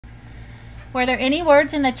Were there any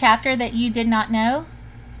words in the chapter that you did not know?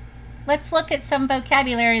 Let's look at some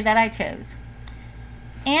vocabulary that I chose.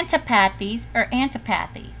 Antipathies or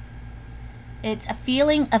antipathy. It's a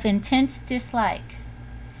feeling of intense dislike.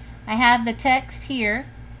 I have the text here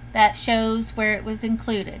that shows where it was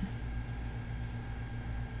included.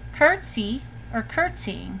 Curtsy or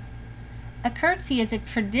curtsying. A curtsy is a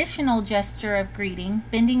traditional gesture of greeting,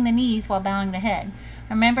 bending the knees while bowing the head.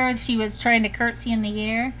 Remember, she was trying to curtsy in the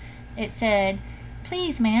air? It said,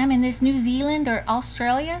 "Please, ma'am, in this New Zealand or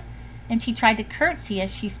Australia?" And she tried to curtsy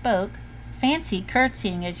as she spoke. Fancy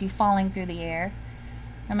curtsying as you falling through the air.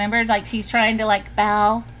 Remember, like she's trying to like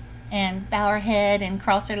bow her head and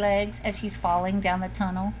cross her legs as she's falling down the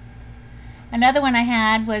tunnel. Another one I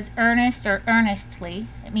had was earnest or earnestly.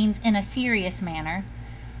 It means in a serious manner.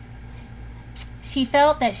 She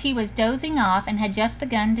felt that she was dozing off and had just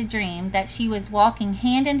begun to dream that she was walking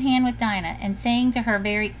hand in hand with Dinah and saying to her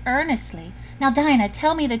very earnestly, "Now, Dinah,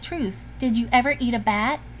 tell me the truth. Did you ever eat a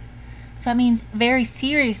bat?" So it means very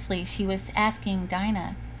seriously she was asking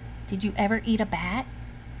Dinah, "Did you ever eat a bat?"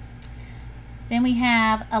 Then we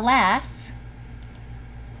have alas.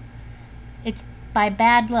 It's by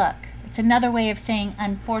bad luck. It's another way of saying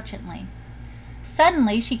unfortunately.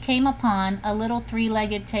 Suddenly she came upon a little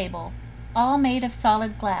three-legged table, all made of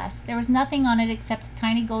solid glass. There was nothing on it except a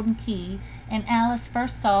tiny golden key, and Alice's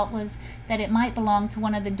first thought was that it might belong to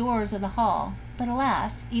one of the doors of the hall. But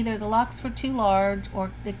alas, either the locks were too large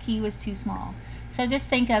or the key was too small. So just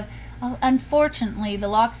think of, oh, unfortunately, the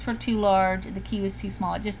locks were too large, the key was too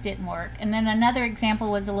small. It just didn't work. And then another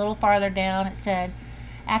example was a little farther down. It said,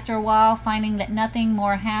 after a while, finding that nothing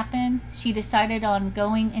more happened, she decided on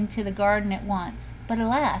going into the garden at once. But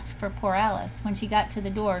alas, for poor Alice, when she got to the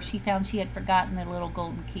door, she found she had forgotten the little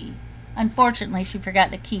golden key. Unfortunately, she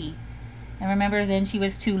forgot the key. And remember, then she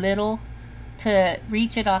was too little to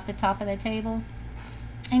reach it off the top of the table.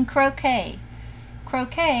 And croquet.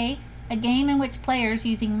 Croquet, a game in which players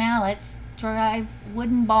using mallets drive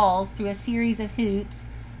wooden balls through a series of hoops,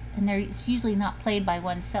 and it's usually not played by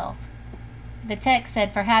oneself. The text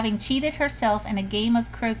said, for having cheated herself in a game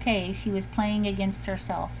of croquet, she was playing against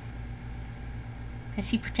herself. Because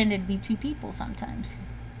she pretended to be two people sometimes.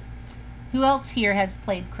 Who else here has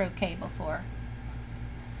played croquet before?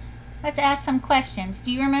 Let's ask some questions.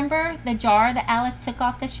 Do you remember the jar that Alice took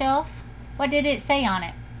off the shelf? What did it say on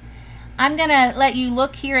it? I'm going to let you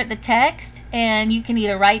look here at the text, and you can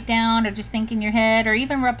either write down or just think in your head or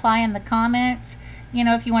even reply in the comments. You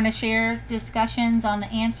know, if you want to share discussions on the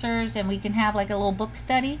answers, and we can have like a little book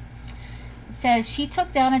study. It says, she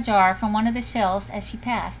took down a jar from one of the shelves as she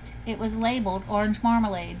passed. It was labeled orange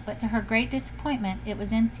marmalade, but to her great disappointment, it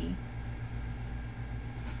was empty.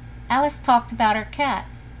 Alice talked about her cat.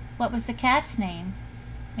 What was the cat's name?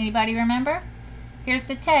 Anybody remember? Here's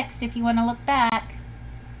the text if you want to look back.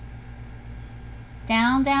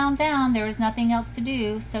 Down, down, down, there was nothing else to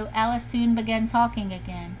do, so Alice soon began talking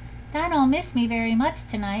again. Dinah'll miss me very much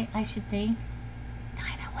tonight, I should think.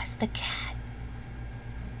 Dinah was the cat.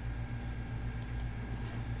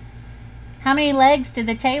 How many legs did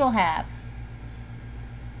the table have?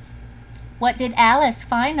 What did Alice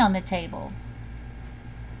find on the table?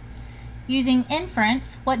 Using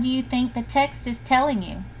inference, what do you think the text is telling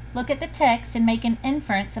you? Look at the text and make an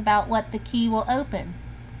inference about what the key will open.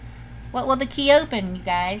 What will the key open, you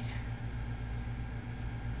guys?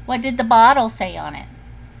 What did the bottle say on it?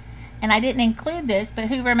 And I didn't include this, but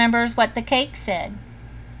who remembers what the cake said?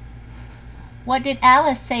 What did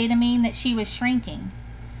Alice say to mean that she was shrinking?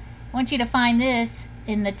 I want you to find this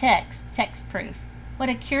in the text proof. What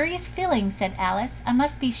a curious feeling, said Alice. I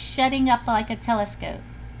must be shutting up like a telescope.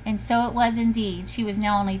 And so it was indeed. She was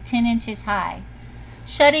now only 10 inches high.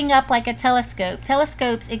 Shutting up like a telescope.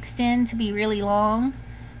 Telescopes extend to be really long.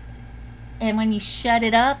 And when you shut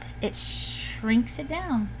it up, it shrinks it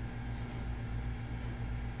down.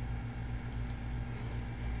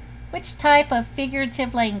 Which type of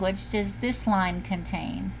figurative language does this line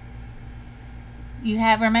contain? You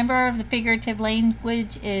have, remember, the figurative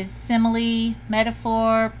language is simile,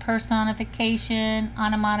 metaphor, personification,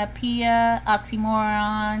 onomatopoeia,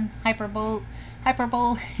 oxymoron,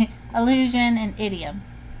 hyperbole, allusion, and idiom.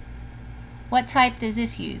 What type does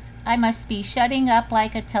this use? I must be shutting up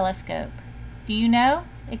like a telescope. Do you know?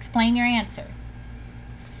 Explain your answer.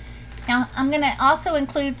 Now, I'm going to also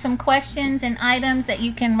include some questions and items that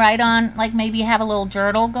you can write on, like maybe have a little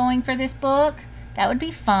journal going for this book. That would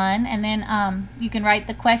be fun. And then you can write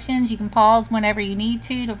the questions. You can pause whenever you need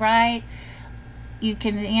to write. You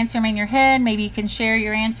can answer them in your head. Maybe you can share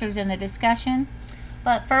your answers in the discussion.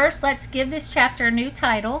 But first, let's give this chapter a new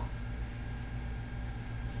title.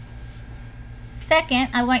 Second,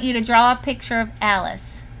 I want you to draw a picture of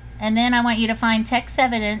Alice, and then I want you to find text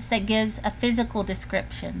evidence that gives a physical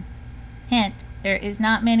description. Hint, there is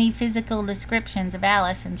not many physical descriptions of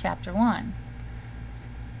Alice in Chapter 1.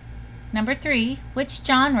 Number 3, which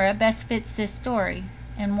genre best fits this story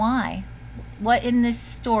and why? What in this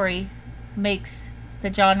story makes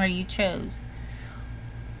the genre you chose?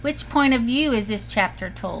 Which point of view is this chapter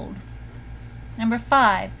told? Number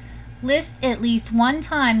 5, list at least one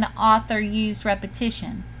time the author used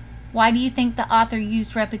repetition. Why do you think the author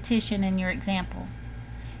used repetition in your example?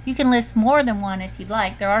 You can list more than one if you'd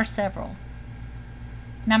like. There are several.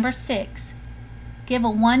 Number 6, give a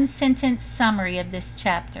one-sentence summary of this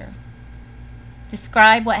chapter.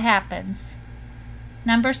 Describe what happens.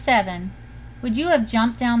 Number 7, would you have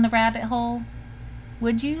jumped down the rabbit hole?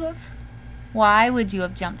 Would you have? Why would you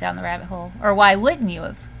have jumped down the rabbit hole? Or why wouldn't you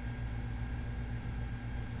have?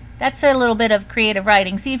 That's a little bit of creative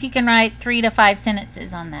writing. See if you can write 3 to 5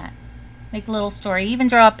 sentences on that. Make a little story. Even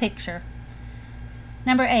draw a picture.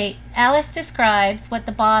 Number 8, Alice describes what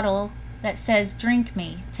the bottle that says "drink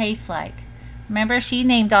me" tastes like. Remember, she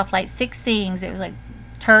named off like 6 things. It was like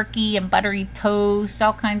turkey and buttery toast,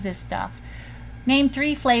 all kinds of stuff. Name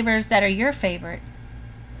 3 flavors that are your favorite.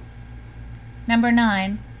 Number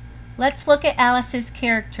 9, let's look at Alice's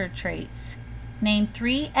character traits. Name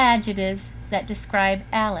 3 adjectives that describe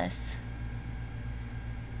Alice.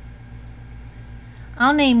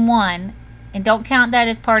 I'll name 1, and don't count that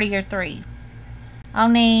as part of your 3. I'll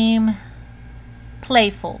name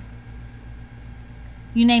playful.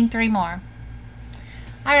 You name 3 more.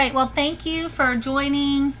 All right, well, thank you for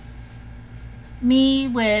joining me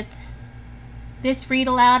with this read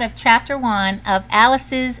aloud of Chapter 1 of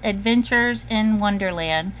Alice's Adventures in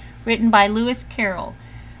Wonderland, written by Lewis Carroll.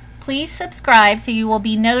 Please subscribe so you will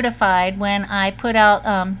be notified when I put out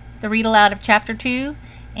the read aloud of Chapter 2,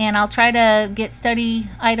 and I'll try to get study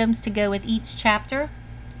items to go with each chapter.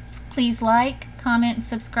 Please like, comment, and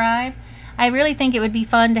subscribe. I really think it would be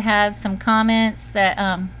fun to have some comments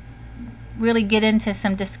that really get into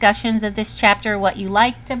some discussions of this chapter, what you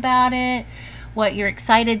liked about it, what you're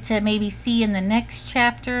excited to maybe see in the next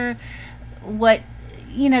chapter, what,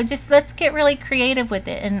 you know, just let's get really creative with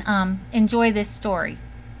it and enjoy this story.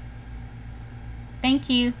 Thank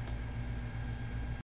you.